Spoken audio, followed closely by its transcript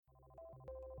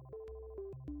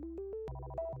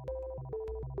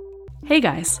Hey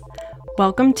guys,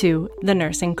 welcome to the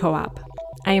Nursing Co-op.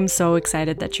 I am so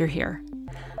excited that you're here.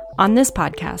 On this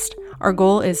podcast, our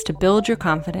goal is to build your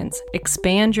confidence,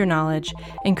 expand your knowledge,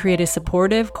 and create a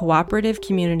supportive, cooperative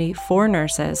community for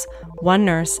nurses, one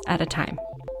nurse at a time.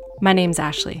 My name's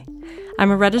Ashley.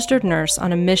 I'm a registered nurse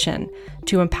on a mission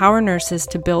to empower nurses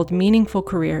to build meaningful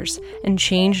careers and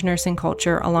change nursing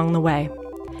culture along the way.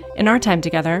 In our time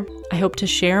together, I hope to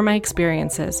share my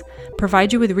experiences,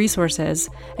 provide you with resources,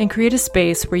 and create a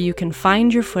space where you can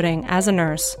find your footing as a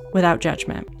nurse without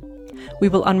judgment. We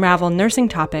will unravel nursing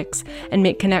topics and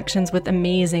make connections with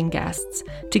amazing guests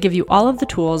to give you all of the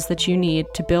tools that you need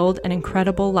to build an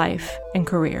incredible life and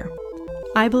career.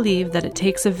 I believe that it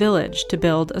takes a village to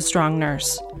build a strong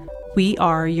nurse. We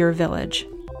are your village.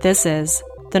 This is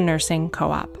the Nursing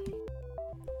Co-op.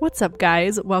 What's up,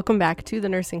 guys? Welcome back to the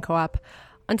Nursing Co-op.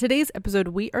 On today's episode,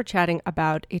 we are chatting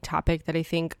about a topic that I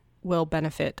think will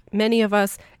benefit many of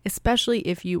us, especially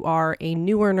if you are a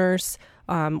newer nurse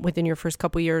within your first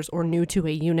couple years or new to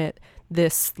a unit.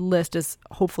 This list is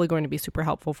hopefully going to be super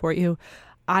helpful for you.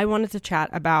 I wanted to chat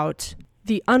about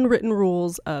the unwritten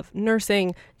rules of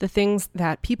nursing, the things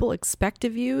that people expect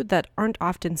of you that aren't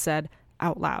often said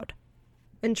out loud.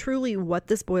 And truly what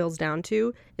this boils down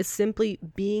to is simply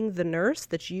being the nurse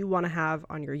that you want to have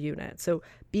on your unit. So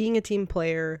being a team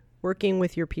player, working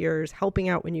with your peers, helping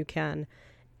out when you can.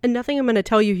 And nothing I'm going to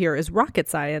tell you here is rocket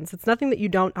science. It's nothing that you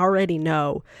don't already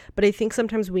know. But I think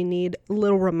sometimes we need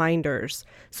little reminders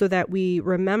so that we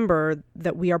remember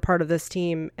that we are part of this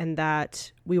team and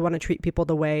that we want to treat people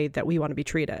the way that we want to be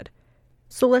treated.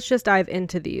 So let's just dive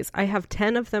into these. I have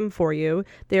 10 of them for you.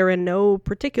 They're in no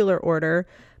particular order.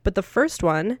 But the first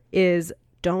one is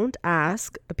don't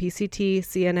ask a PCT,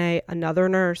 CNA, another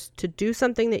nurse to do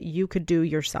something that you could do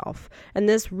yourself. And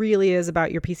this really is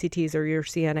about your PCTs or your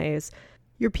CNAs.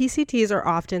 Your PCTs are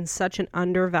often such an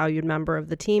undervalued member of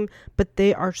the team, but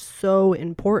they are so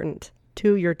important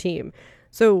to your team.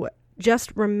 So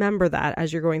just remember that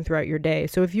as you're going throughout your day.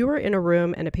 So if you are in a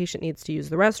room and a patient needs to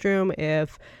use the restroom,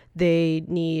 if they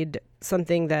need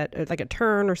something that like a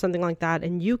turn or something like that,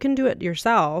 and you can do it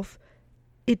yourself,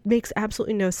 it makes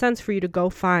absolutely no sense for you to go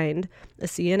find a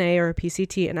CNA or a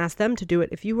PCT and ask them to do it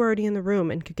if you were already in the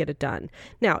room and could get it done.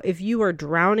 Now, if you are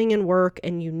drowning in work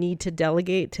and you need to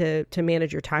delegate to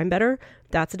manage your time better,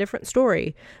 that's a different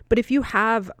story. But if you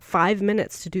have 5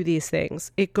 minutes to do these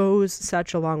things, it goes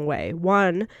such a long way.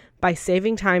 One, by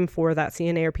saving time for that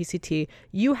CNA or PCT,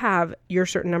 you have your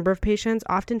certain number of patients.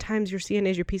 Oftentimes your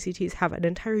CNAs, your PCTs have an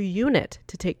entire unit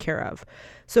to take care of.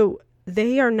 So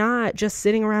they are not just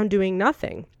sitting around doing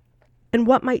nothing. And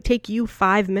what might take you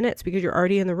 5 minutes because you're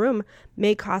already in the room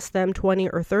may cost them 20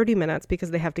 or 30 minutes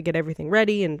because they have to get everything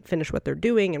ready and finish what they're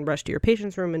doing and rush to your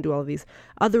patient's room and do all of these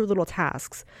other little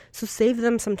tasks. So save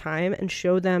them some time and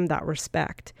show them that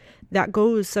respect. That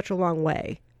goes such a long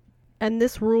way. And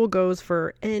this rule goes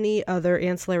for any other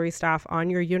ancillary staff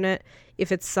on your unit.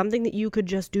 If it's something that you could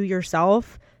just do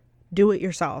yourself, do it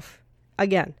yourself.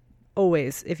 Again,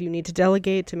 always, if you need to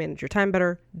delegate to manage your time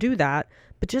better, do that.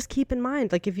 But just keep in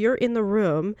mind, like if you're in the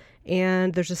room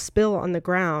and there's a spill on the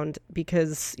ground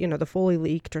because, the Foley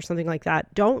leaked or something like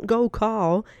that, don't go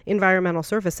call environmental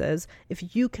services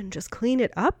if you can just clean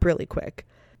it up really quick.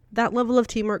 That level of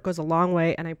teamwork goes a long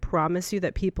way, and I promise you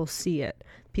that people see it.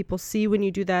 People see when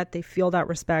you do that, they feel that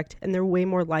respect, and they're way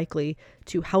more likely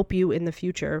to help you in the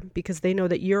future because they know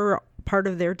that you're part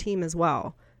of their team as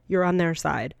well. You're on their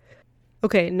side.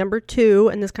 Okay, number 2,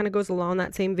 and this kind of goes along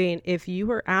that same vein. If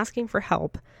you are asking for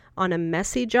help on a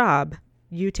messy job,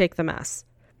 you take the mess.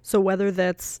 So whether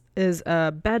that's is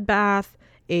a bed bath,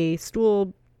 a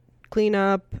stool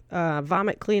cleanup,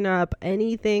 vomit cleanup,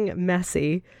 anything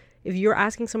messy, if you're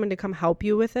asking someone to come help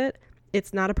you with it,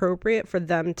 it's not appropriate for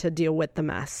them to deal with the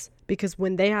mess. Because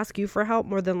when they ask you for help,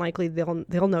 more than likely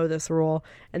they'll know this rule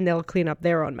and they'll clean up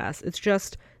their own mess. It's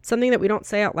just something that we don't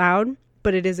say out loud,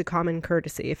 but it is a common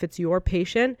courtesy. If it's your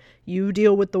patient, you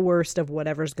deal with the worst of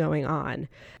whatever's going on.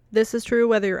 This is true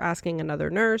whether you're asking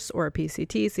another nurse or a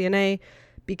PCT, CNA,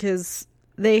 because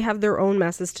they have their own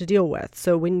messes to deal with.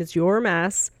 So when it's your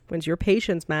mess, when it's your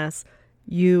patient's mess,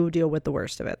 you deal with the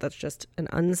worst of it. That's just an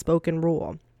unspoken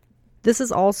rule. This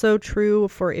is also true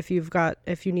for if you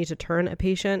need to turn a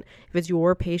patient. If it's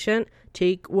your patient,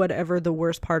 take whatever the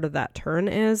worst part of that turn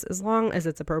is, as long as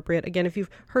it's appropriate. Again, if you've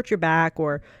hurt your back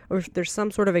or if there's some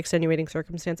sort of extenuating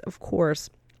circumstance, of course,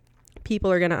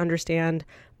 people are going to understand.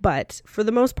 But for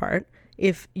the most part,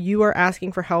 if you are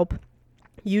asking for help,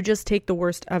 you just take the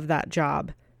worst of that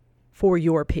job for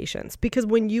your patients. Because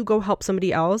when you go help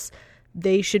somebody else,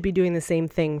 they should be doing the same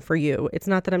thing for you. It's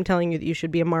not that I'm telling you that you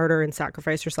should be a martyr and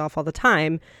sacrifice yourself all the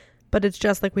time, But it's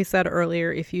just like we said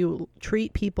earlier, if you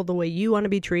treat people the way you want to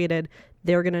be treated,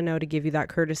 they're going to know to give you that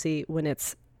courtesy when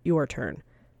it's your turn.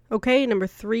 Okay, number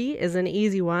 3 is an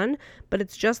easy one, but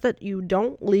it's just that you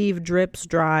don't leave drips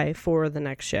dry for the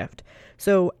next shift.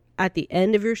 So at the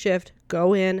end of your shift,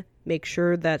 go in, make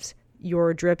sure that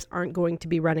your drips aren't going to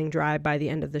be running dry by the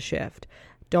end of the shift.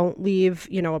 Don't leave,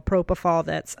 a propofol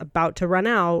that's about to run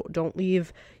out. Don't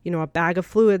leave, a bag of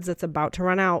fluids that's about to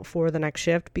run out for the next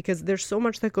shift, because there's so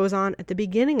much that goes on at the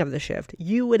beginning of the shift.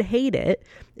 You would hate it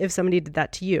if somebody did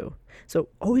that to you. So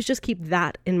always just keep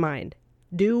that in mind.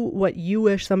 Do what you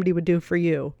wish somebody would do for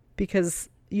you, because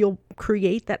you'll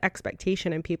create that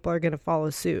expectation and people are going to follow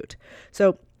suit.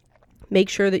 So make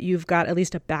sure that you've got at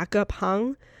least a backup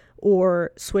hung,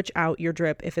 or switch out your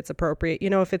drip if it's appropriate.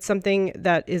 If it's something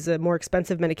that is a more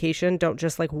expensive medication, don't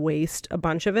just waste a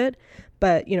bunch of it.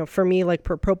 But, for me,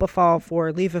 for propofol,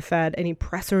 for Levophed, any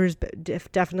pressors,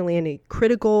 definitely any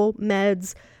critical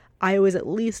meds, I always at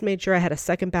least made sure I had a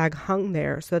second bag hung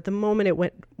there so that the moment it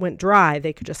went dry,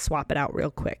 they could just swap it out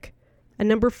real quick. And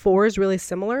number 4 is really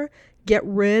similar. Get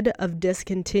rid of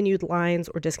discontinued lines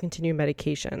or discontinued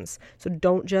medications. So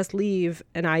don't just leave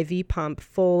an IV pump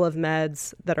full of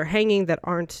meds that are hanging that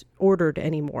aren't ordered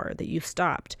anymore, that you've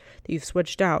stopped, that you've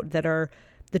switched out, the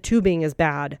tubing is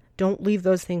bad. Don't leave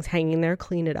those things hanging there.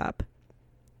 Clean it up.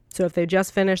 So if they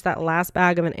just finished that last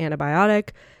bag of an antibiotic,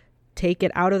 take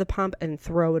it out of the pump and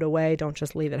throw it away. Don't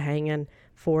just leave it hanging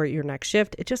for your next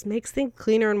shift. It just makes things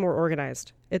cleaner and more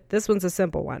organized. This one's a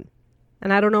simple one.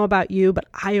 And I don't know about you, but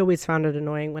I always found it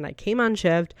annoying when I came on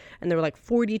shift and there were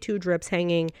 42 drips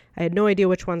hanging. I had no idea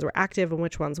which ones were active and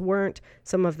which ones weren't.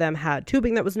 Some of them had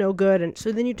tubing that was no good. And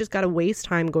so then you just got to waste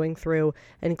time going through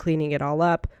and cleaning it all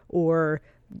up, or,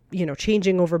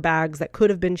 changing over bags that could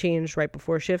have been changed right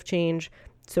before shift change.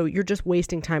 So you're just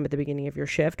wasting time at the beginning of your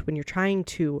shift when you're trying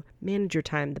to manage your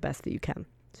time the best that you can.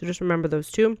 So just remember those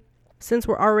two. Since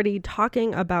we're already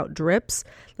talking about drips,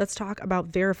 let's talk about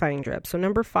verifying drips. So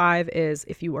number 5 is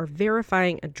if you are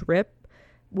verifying a drip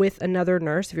with another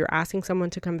nurse, if you're asking someone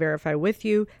to come verify with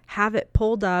you, have it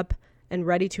pulled up and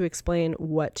ready to explain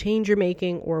what change you're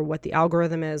making or what the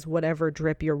algorithm is, whatever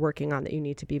drip you're working on that you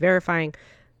need to be verifying.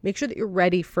 Make sure that you're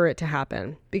ready for it to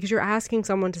happen, because you're asking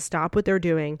someone to stop what they're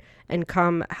doing and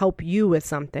come help you with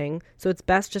something. So it's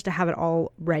best just to have it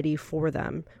all ready for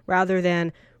them rather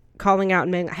than calling out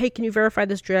and being, hey, can you verify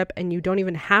this drip? And you don't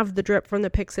even have the drip from the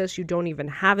Pyxis. You don't even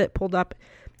have it pulled up.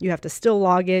 You have to still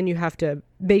log in. You have to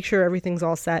make sure everything's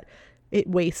all set. It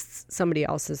wastes somebody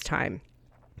else's time.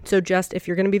 So just if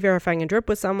you're going to be verifying a drip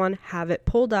with someone, have it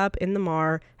pulled up in the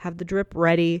MAR, have the drip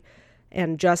ready,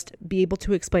 and just be able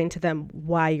to explain to them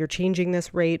why you're changing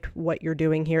this rate, what you're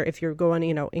doing here. If you're going,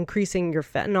 increasing your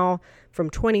fentanyl from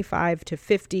 25 to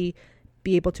 50,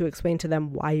 be able to explain to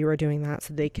them why you are doing that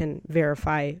so they can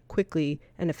verify quickly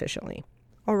and efficiently.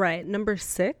 All right, number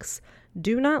 6,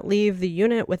 do not leave the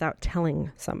unit without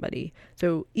telling somebody.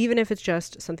 So even if it's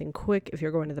just something quick, if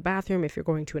you're going to the bathroom, if you're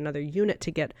going to another unit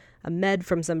to get a med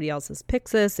from somebody else's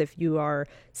Pyxis, if you are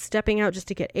stepping out just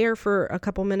to get air for a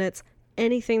couple minutes,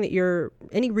 any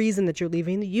reason that you're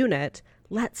leaving the unit,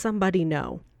 let somebody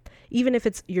know. Even if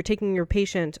you're taking your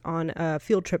patient on a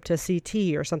field trip to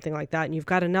CT or something like that, and you've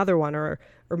got another one or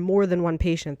more than one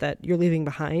patient that you're leaving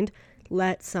behind,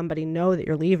 let somebody know that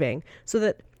you're leaving so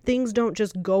that things don't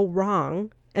just go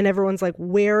wrong and everyone's like,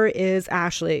 where is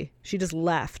Ashley? She just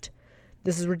left.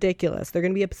 This is ridiculous. They're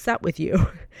going to be upset with you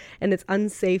and it's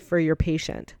unsafe for your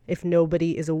patient if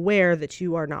nobody is aware that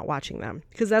you are not watching them,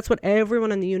 because that's what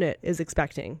everyone in the unit is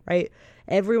expecting, right?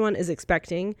 Everyone is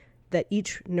expecting that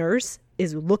each nurse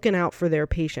is looking out for their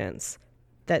patients,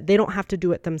 that they don't have to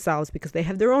do it themselves because they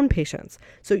have their own patients.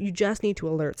 So you just need to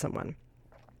alert someone.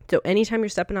 So anytime you're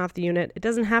stepping off the unit, it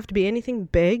doesn't have to be anything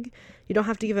big. You don't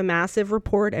have to give a massive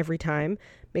report every time.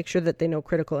 Make sure that they know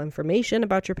critical information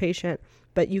about your patient,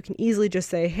 but you can easily just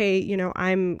say, hey,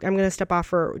 I'm going to step off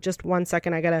for just 1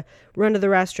 second. I got to run to the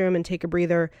restroom and take a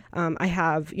breather. I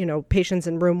have, patients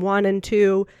in room 1 and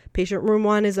 2. Patient room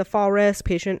 1 is a fall risk.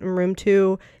 Patient in room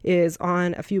 2 is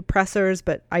on a few pressors,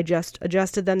 but I just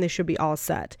adjusted them. They should be all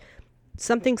set.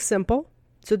 Something simple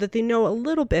so that they know a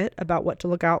little bit about what to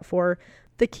look out for.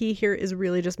 The key here is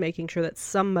really just making sure that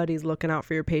somebody's looking out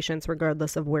for your patients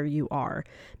regardless of where you are,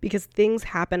 because things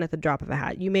happen at the drop of a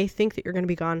hat. You may think that you're going to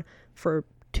be gone for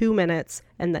 2 minutes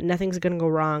and that nothing's going to go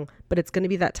wrong, but it's going to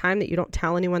be that time that you don't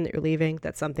tell anyone that you're leaving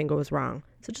that something goes wrong.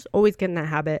 So just always get in that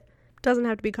habit. It doesn't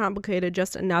have to be complicated,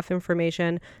 just enough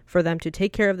information for them to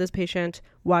take care of this patient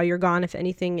while you're gone if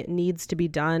anything needs to be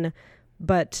done,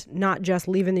 but not just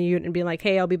leaving the unit and being like,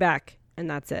 hey, I'll be back. And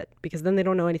that's it, because then they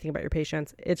don't know anything about your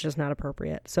patients. It's just not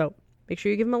appropriate. So Make sure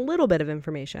you give them a little bit of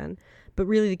information, but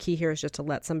really the key here is just to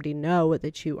let somebody know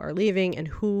that you are leaving and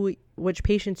which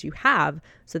patients you have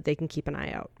so that they can keep an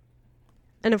eye out.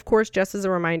 And of course, just as a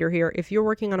reminder here, if you're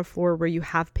working on a floor where you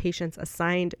have patients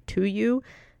assigned to you,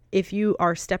 if you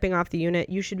are stepping off the unit,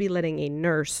 you should be letting a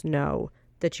nurse know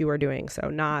that you are doing so,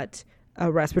 not a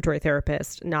respiratory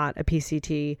therapist, not a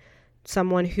PCT,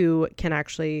 someone who can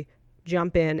actually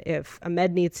jump in if a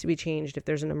med needs to be changed, if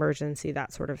there's an emergency,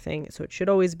 that sort of thing. So it should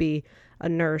always be a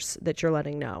nurse that you're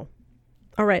letting know.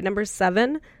 All right, number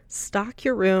 7, stock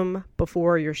your room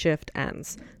before your shift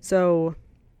ends. So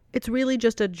it's really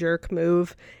just a jerk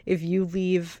move if you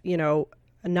leave,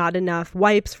 not enough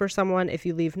wipes for someone, if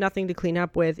you leave nothing to clean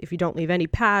up with, if you don't leave any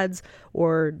pads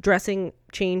or dressing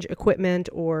change equipment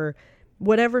or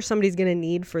whatever somebody's going to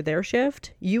need for their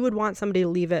shift, you would want somebody to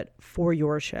leave it for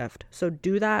your shift. So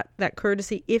do that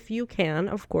courtesy if you can.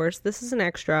 Of course, this is an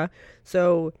extra.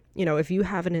 So, if you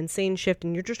have an insane shift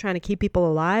and you're just trying to keep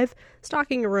people alive,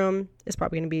 stocking your room is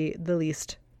probably going to be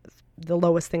the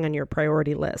lowest thing on your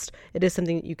priority list. It is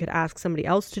something that you could ask somebody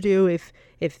else to do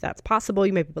if that's possible.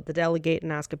 You may be able to delegate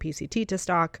and ask a PCT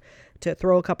to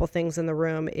throw a couple things in the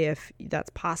room if that's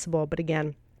possible. But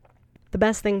again, the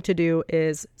best thing to do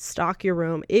is stock your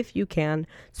room if you can.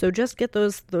 So just get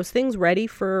those things ready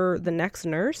for the next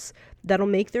nurse. That'll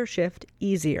make their shift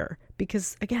easier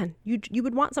because again, you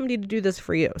would want somebody to do this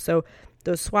for you. So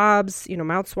those swabs,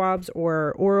 mouth swabs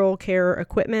or oral care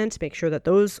equipment, make sure that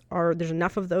there's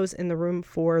enough of those in the room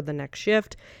for the next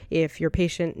shift. If your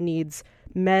patient needs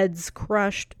meds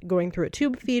crushed going through a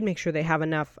tube feed, make sure they have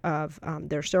enough of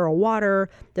their sterile water,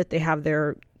 that they have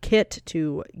their kit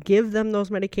to give them those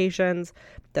medications,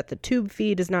 that the tube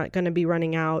feed is not going to be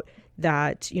running out,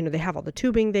 that, they have all the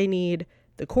tubing they need,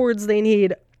 the cords they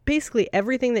need, basically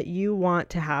everything that you want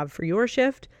to have for your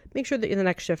shift. Make sure that the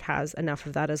next shift has enough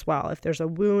of that as well. If there's a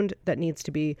wound that needs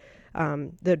to be,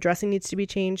 the dressing needs to be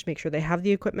changed, make sure they have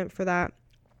the equipment for that.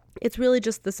 It's really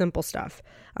just the simple stuff.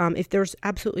 If there's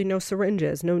absolutely no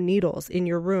syringes, no needles in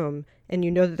your room, and you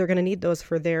know that they're going to need those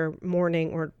for their morning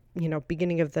or,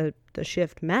 beginning of the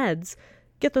shift meds,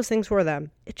 get those things for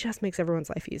them. It just makes everyone's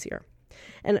life easier.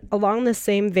 And along the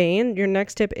same vein, your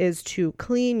next tip is to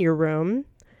clean your room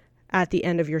at the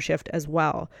end of your shift as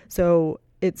well. So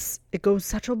it goes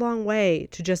such a long way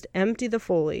to just empty the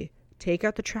Foley, take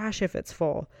out the trash if it's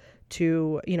full,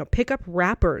 to, pick up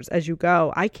wrappers as you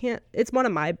go. It's one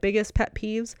of my biggest pet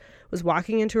peeves was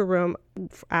walking into a room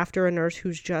after a nurse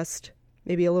who's just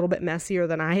maybe a little bit messier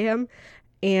than I am.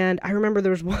 And I remember there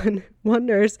was one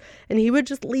nurse and he would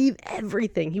just leave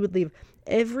everything. He would leave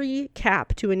every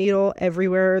cap to a needle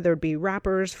everywhere. There would be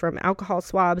wrappers from alcohol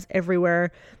swabs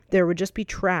everywhere. There would just be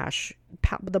trash,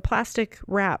 the plastic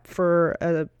wrap for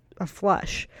a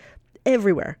flush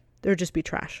everywhere. There would just be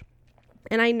trash.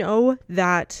 And I know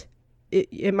that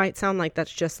it might sound like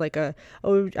that's just like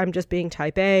I'm just being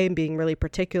type A and being really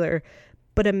particular,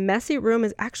 but a messy room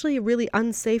is actually a really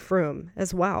unsafe room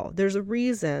as well. There's a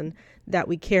reason that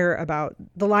we care about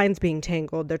the lines being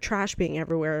tangled, the trash being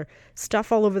everywhere,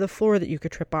 stuff all over the floor that you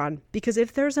could trip on. Because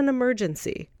if there's an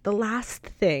emergency, the last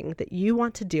thing that you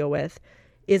want to deal with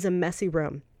is a messy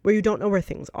room where you don't know where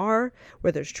things are,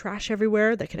 where there's trash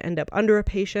everywhere that can end up under a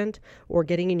patient or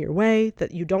getting in your way,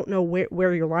 that you don't know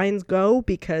where your lines go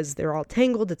because they're all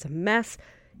tangled. It's a mess.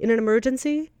 In an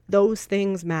emergency, those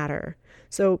things matter.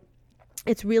 So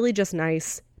it's really just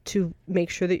nice to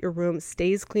make sure that your room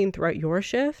stays clean throughout your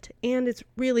shift, and it's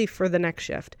really for the next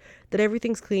shift, that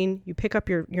everything's clean, you pick up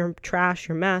your trash,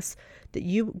 your mess, that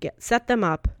you set them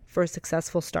up for a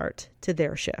successful start to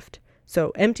their shift.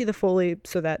 So empty the Foley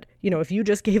so that, if you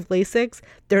just gave Lasix,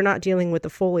 they're not dealing with the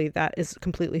Foley that is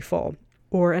completely full.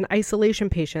 Or an isolation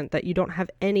patient that you don't have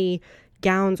any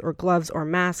gowns or gloves or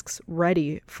masks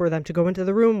ready for them to go into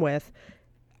the room with.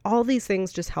 All these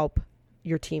things just help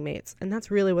your teammates. And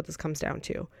that's really what this comes down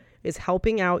to, is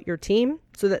helping out your team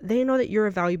so that they know that you're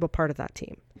a valuable part of that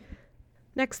team.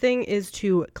 Next thing is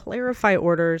to clarify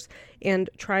orders and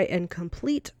try and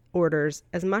complete orders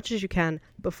as much as you can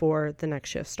before the next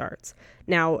shift starts.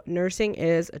 Now, nursing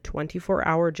is a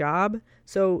 24-hour job,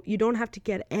 so you don't have to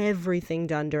get everything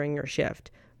done during your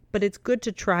shift, but it's good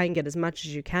to try and get as much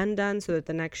as you can done so that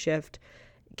the next shift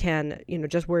can,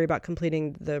 just worry about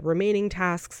completing the remaining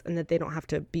tasks and that they don't have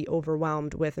to be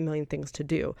overwhelmed with a million things to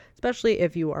do, especially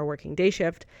if you are working day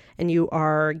shift and you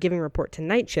are giving report to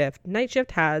night shift. Night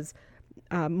shift has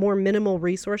more minimal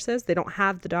resources. They don't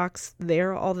have the docs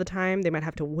there all the time. They might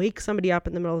have to wake somebody up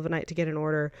in the middle of the night to get an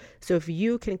order. So if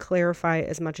you can clarify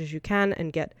as much as you can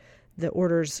and get the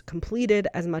orders completed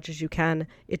as much as you can,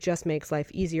 it just makes life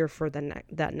easier for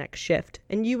that next shift.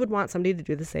 And you would want somebody to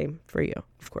do the same for you,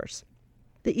 of course.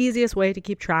 The easiest way to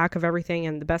keep track of everything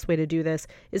and the best way to do this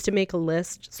is to make a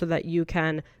list so that you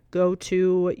can go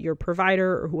to your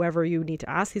provider or whoever you need to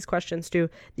ask these questions to,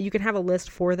 that you can have a list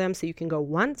for them so you can go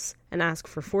once and ask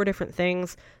for 4 different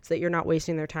things so that you're not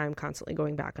wasting their time constantly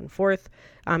going back and forth.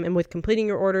 And with completing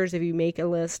your orders, if you make a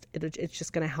list, it's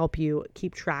just going to help you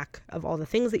keep track of all the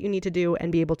things that you need to do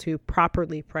and be able to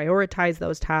properly prioritize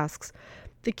those tasks.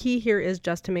 The key here is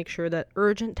just to make sure that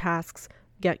urgent tasks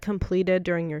get completed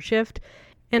during your shift,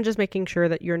 and just making sure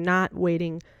that you're not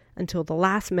waiting until the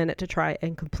last minute to try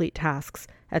and complete tasks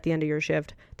at the end of your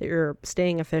shift, that you're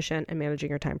staying efficient and managing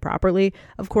your time properly.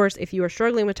 Of course, if you are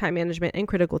struggling with time management and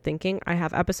critical thinking, I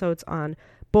have episodes on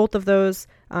both of those,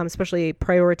 especially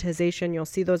prioritization. You'll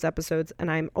see those episodes,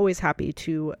 and I'm always happy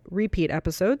to repeat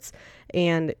episodes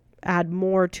and add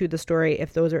more to the story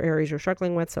if those are areas you're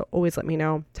struggling with. So always let me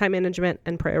know. Time management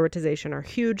and prioritization are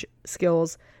huge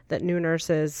skills that new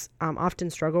nurses often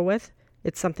struggle with.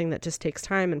 It's something that just takes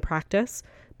time and practice,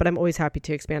 but I'm always happy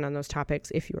to expand on those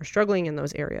topics if you are struggling in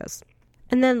those areas.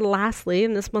 And then lastly,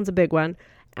 and this one's a big one,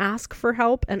 ask for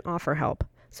help and offer help.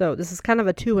 So this is kind of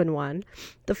a 2-in-1.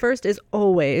 The first is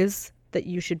always that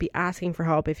you should be asking for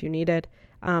help if you need it.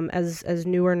 As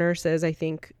newer nurses, I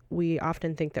think we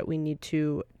often think that we need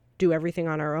to do everything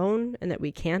on our own and that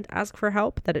we can't ask for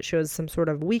help, that it shows some sort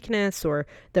of weakness or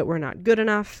that we're not good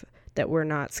enough, that we're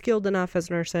not skilled enough as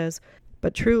nurses.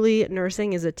 But truly,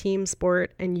 nursing is a team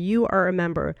sport and you are a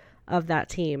member of that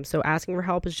team. So asking for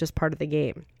help is just part of the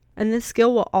game. And this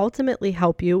skill will ultimately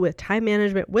help you with time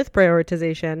management, with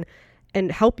prioritization,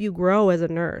 and help you grow as a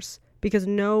nurse, because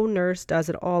no nurse does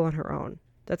it all on her own.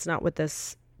 That's not what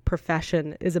this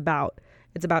profession is about.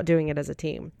 It's about doing it as a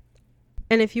team.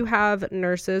 And if you have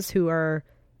nurses who are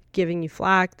giving you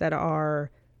flack, that are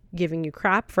giving you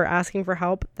crap for asking for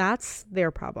help, that's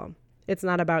their problem. It's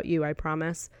not about you, I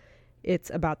promise.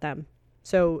 It's about them.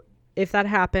 So if that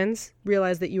happens,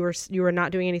 realize that you are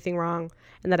not doing anything wrong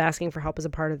and that asking for help is a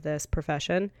part of this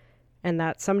profession and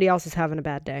that somebody else is having a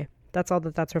bad day. That's all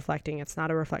that's reflecting. It's not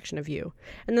a reflection of you.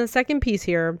 And the second piece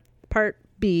here, part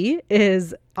B,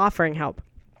 is offering help.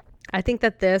 I think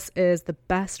that this is the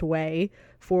best way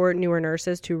for newer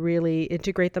nurses to really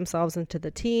integrate themselves into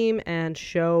the team and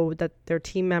show that their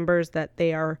team members that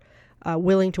they are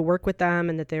willing to work with them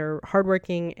and that they're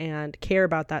hardworking and care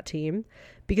about that team.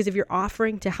 Because if you're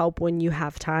offering to help when you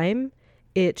have time,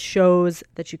 it shows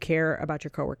that you care about your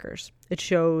coworkers. It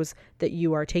shows that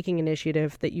you are taking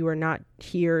initiative, that you are not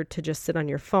here to just sit on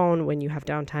your phone when you have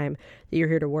downtime, that you're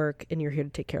here to work and you're here to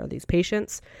take care of these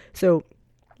patients. So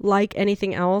like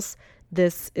anything else,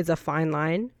 this is a fine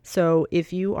line. So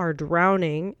if you are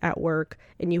drowning at work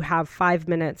and you have 5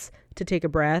 minutes to take a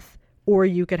breath, or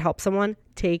you could help someone,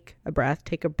 take a breath,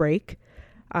 take a break,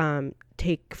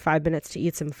 take 5 minutes to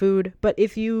eat some food. But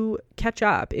if you catch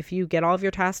up, if you get all of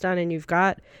your tasks done and you've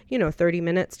got, 30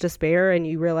 minutes to spare and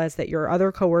you realize that your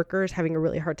other coworker is having a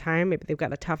really hard time, maybe they've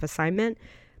got a tough assignment,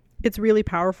 it's really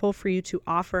powerful for you to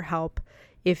offer help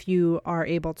if you are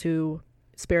able to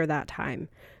spare that time.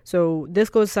 So this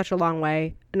goes such a long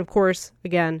way. And of course,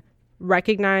 again,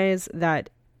 recognize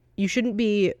that you shouldn't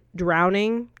be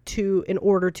drowning in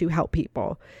order to help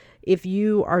people. If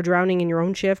you are drowning in your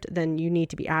own shift, then you need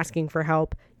to be asking for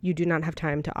help. You do not have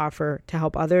time to offer to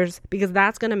help others because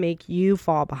that's going to make you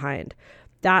fall behind.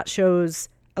 That shows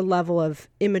a level of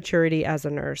immaturity as a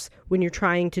nurse when you're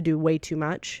trying to do way too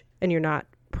much and you're not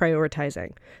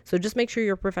prioritizing. So just make sure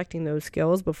you're perfecting those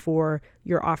skills before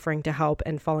you're offering to help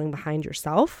and falling behind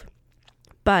yourself.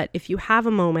 But if you have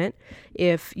a moment,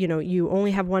 if you only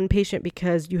have one patient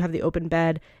because you have the open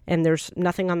bed and there's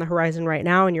nothing on the horizon right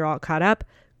now and you're all caught up,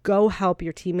 go help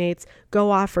your teammates,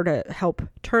 go offer to help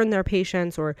turn their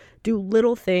patients or do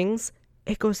little things.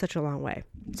 It goes such a long way.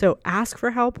 So ask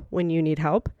for help when you need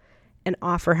help and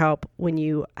offer help when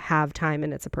you have time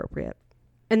and it's appropriate.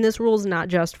 And this rule is not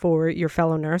just for your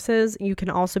fellow nurses. You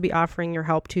can also be offering your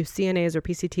help to CNAs or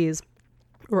PCTs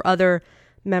or other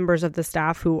members of the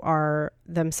staff who are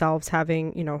themselves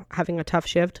having a tough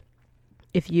shift.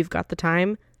 If you've got the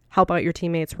time, help out your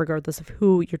teammates regardless of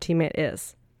who your teammate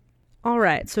is. All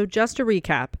right, so just to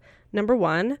recap, number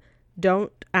 1,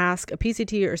 don't ask a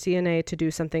PCT or CNA to do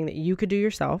something that you could do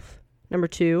yourself. Number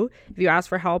 2, if you ask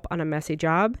for help on a messy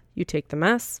job, you take the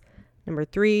mess. Number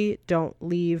 3, don't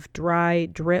leave dry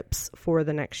drips for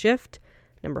the next shift.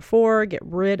 Number 4, get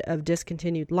rid of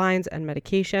discontinued lines and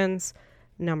medications.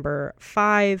 Number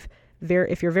 5,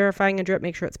 if you're verifying a drip,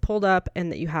 make sure it's pulled up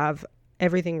and that you have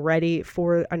everything ready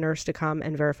for a nurse to come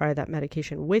and verify that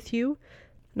medication with you.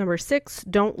 Number 6,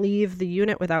 don't leave the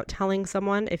unit without telling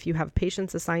someone. If you have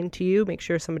patients assigned to you, make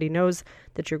sure somebody knows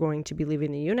that you're going to be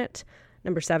leaving the unit.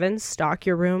 Number 7, stock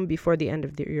your room before the end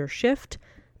of your shift.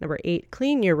 Number 8,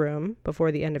 clean your room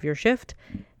before the end of your shift.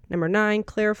 Number 9,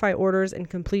 clarify orders and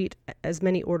complete as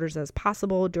many orders as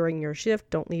possible during your shift.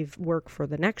 Don't leave work for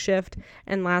the next shift.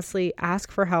 And lastly,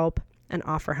 ask for help and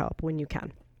offer help when you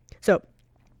can. So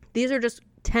these are just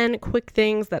 10 quick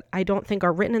things that I don't think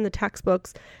are written in the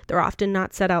textbooks. They're often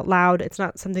not said out loud. It's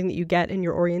not something that you get in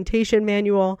your orientation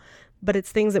manual, but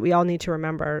it's things that we all need to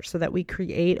remember so that we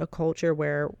create a culture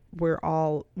where we're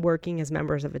all working as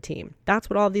members of a team. That's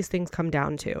what all these things come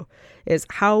down to, is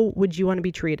how would you want to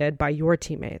be treated by your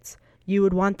teammates? You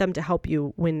would want them to help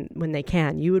you when they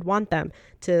can. You would want them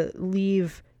to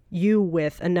leave you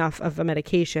with enough of a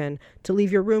medication, to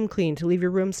leave your room clean, to leave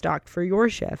your room stocked for your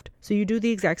shift. So you do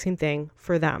the exact same thing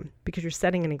for them because you're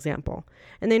setting an example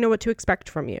and they know what to expect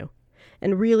from you.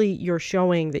 And really, you're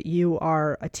showing that you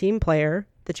are a team player,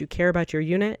 that you care about your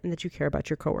unit, and that you care about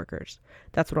your coworkers.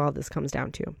 That's what all this comes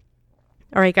down to.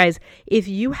 All right, guys, if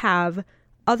you have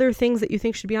other things that you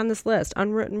think should be on this list,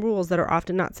 unwritten rules that are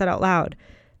often not said out loud,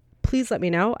 please let me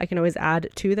know. I can always add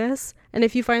to this. And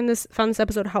if you found this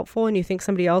episode helpful and you think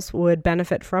somebody else would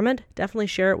benefit from it, definitely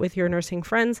share it with your nursing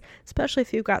friends, especially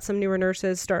if you've got some newer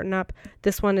nurses starting up.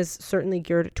 This one is certainly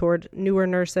geared toward newer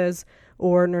nurses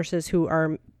or nurses who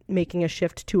are making a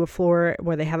shift to a floor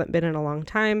where they haven't been in a long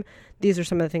time. These are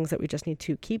some of the things that we just need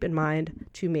to keep in mind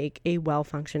to make a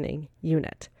well-functioning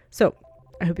unit. So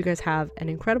I hope you guys have an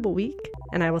incredible week,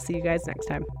 and I will see you guys next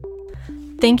time.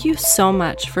 Thank you so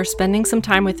much for spending some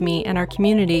time with me and our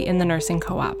community in the Nursing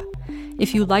Co-op.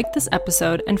 If you liked this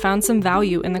episode and found some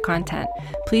value in the content,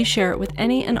 please share it with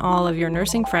any and all of your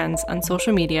nursing friends on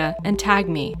social media and tag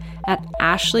me at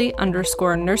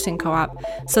Ashley_Nursing Co-op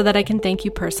so that I can thank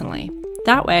you personally.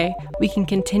 That way, we can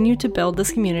continue to build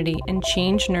this community and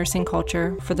change nursing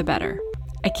culture for the better.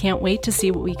 I can't wait to see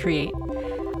what we create.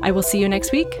 I will see you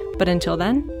next week, but until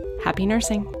then, happy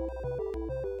nursing.